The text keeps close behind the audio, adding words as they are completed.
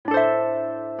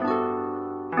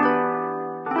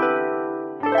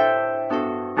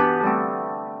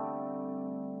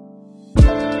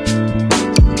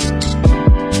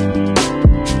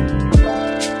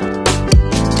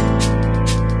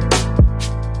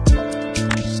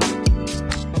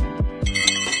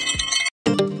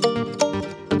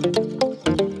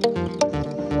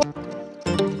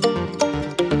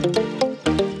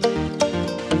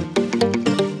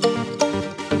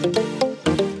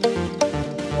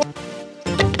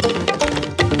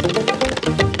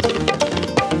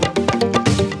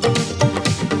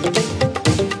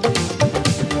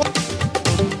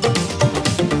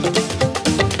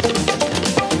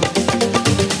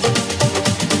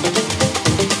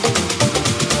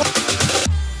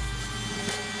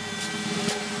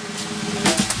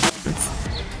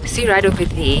see right over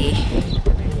there.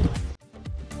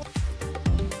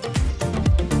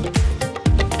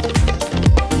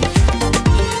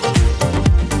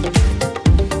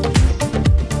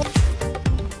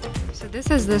 So this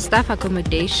is the staff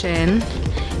accommodation.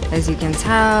 As you can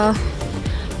tell,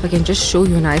 I can just show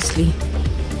you nicely.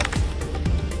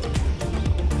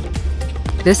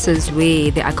 This is where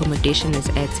the accommodation is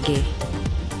at, gay.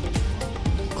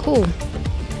 Cool.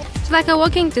 It's like a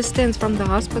walking distance from the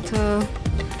hospital.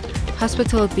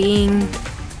 Hospital being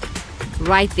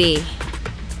right there.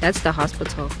 That's the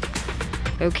hospital.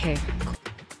 Okay.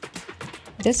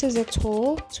 This is a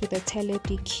tour to the Thelle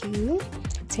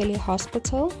Thelle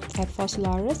Hospital at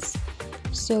Witwatersrand.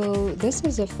 So this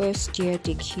is a first year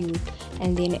DQ,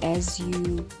 and then as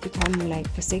you become like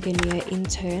a second year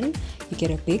intern, you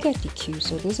get a bigger DQ.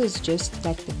 So this is just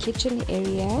like the kitchen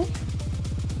area.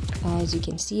 As you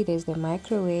can see, there's the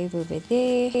microwave over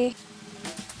there.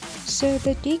 So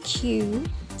the DQ,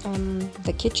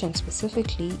 the kitchen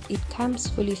specifically, it comes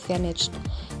fully furnished.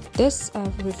 This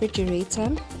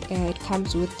refrigerator, it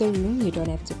comes with the room, you don't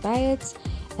have to buy it,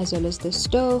 as well as the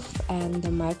stove and the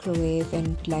microwave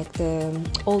and like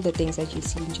all the things that you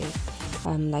see in jail,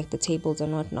 like the tables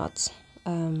and whatnot.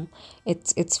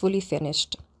 It's fully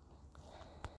finished.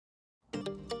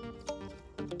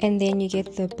 And then you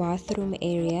get the bathroom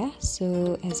area.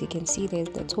 So as you can see, there's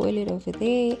the toilet over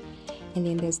there, and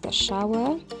then there's the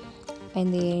shower,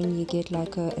 and then you get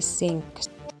like a sink.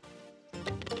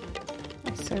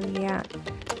 So yeah,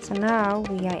 so now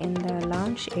we are in the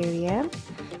lounge area.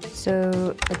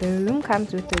 So the room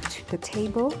comes with the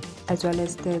table, as well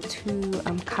as the two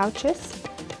couches,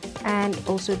 and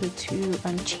also the two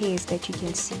chairs that you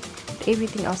can see.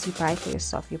 Everything else you buy for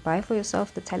yourself. You buy for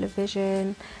yourself the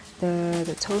television,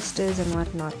 the toasters and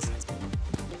whatnot.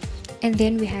 And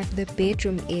then we have the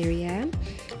bedroom area,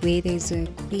 where there's a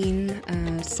queen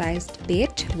sized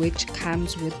bed which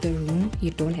comes with the room.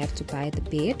 You don't have to buy the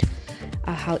bed.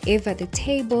 However, the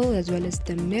table as well as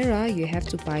the mirror, you have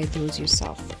to buy those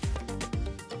yourself.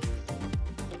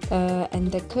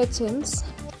 And the curtains,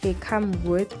 they come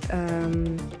with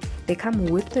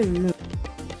the room,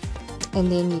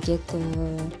 and then you get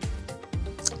the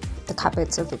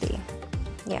cupboards over there.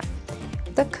 Yeah,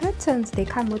 the curtains, they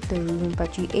come with the room,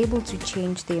 but you're able to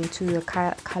change them to the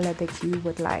color that you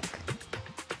would like.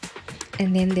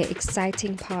 And then the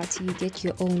exciting part, you get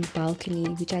your own balcony,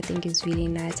 which I think is really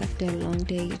nice. After a long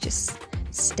day, you just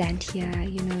stand here,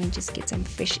 you know, and just get some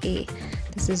fresh air.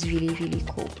 This is really, really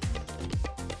cool.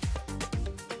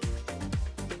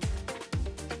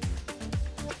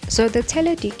 So the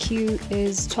Thelle DQ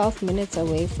is 12 minutes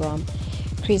away from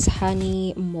Chris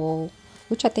Hani Mall,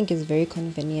 which I think is very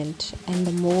convenient, and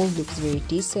the mall looks very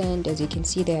decent. As you can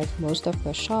see, they have most of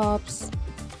the shops.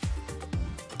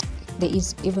 There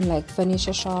is even like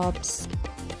furniture shops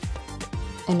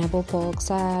and apple box,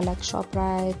 like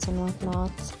ShopRite and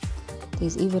whatnot.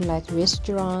 There's even like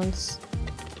restaurants.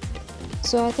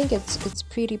 So I think it's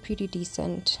pretty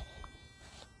decent.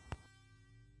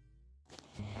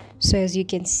 So as you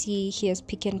can see, here's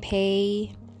Pick n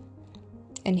Pay,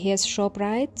 and here's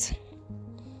ShopRite.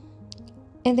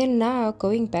 And then now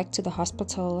going back to the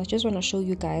hospital, I just want to show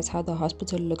you guys how the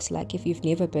hospital looks like if you've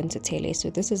never been to Thelle.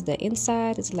 So this is the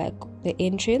inside, it's like the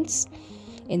entrance,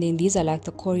 and then these are like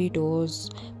the corridors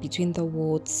between the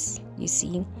wards, you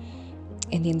see.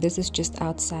 And then this is just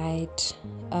outside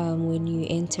when you're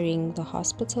entering the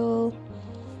hospital.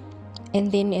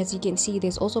 And then as you can see,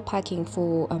 there's also parking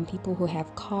for people who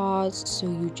have cars, so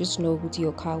you just know that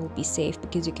your car will be safe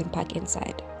because you can park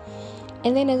inside.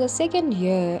 And then as a second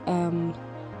year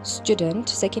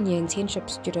internship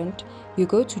student, you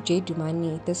go to J.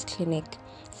 Dumani, this clinic,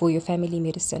 for your family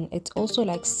medicine. It's also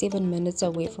like 7 minutes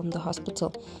away from the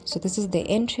hospital. So this is the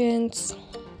entrance.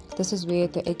 This is where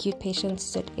the acute patients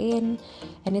sit in,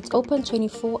 and it's open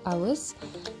 24 hours.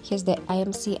 Here's the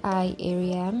IMCI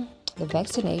area, the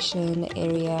vaccination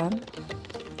area,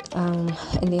 and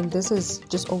then this is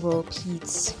just overall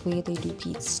peds, where they do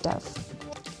peds stuff.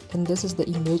 And this is the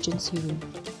emergency room.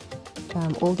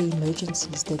 All the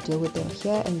emergencies, they deal with them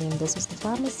here. And then this is the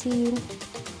pharmacy,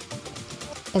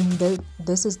 and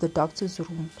this is the doctor's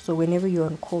room. So whenever you're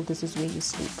on call, this is where you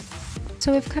sleep.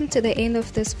 So we've come to the end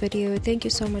of this video. Thank you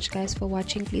so much guys for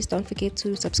watching. Please don't forget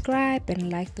to subscribe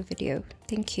and like the video.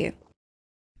 Thank you.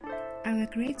 Our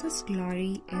greatest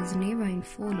glory is never in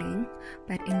falling,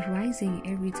 but in rising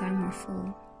every time we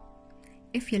fall.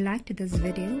 If you liked this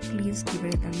video, please give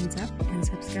it a thumbs up and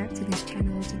subscribe to this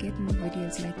channel to get more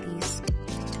videos like these.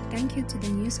 Thank you to the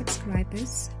new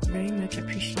subscribers, very much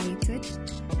appreciated.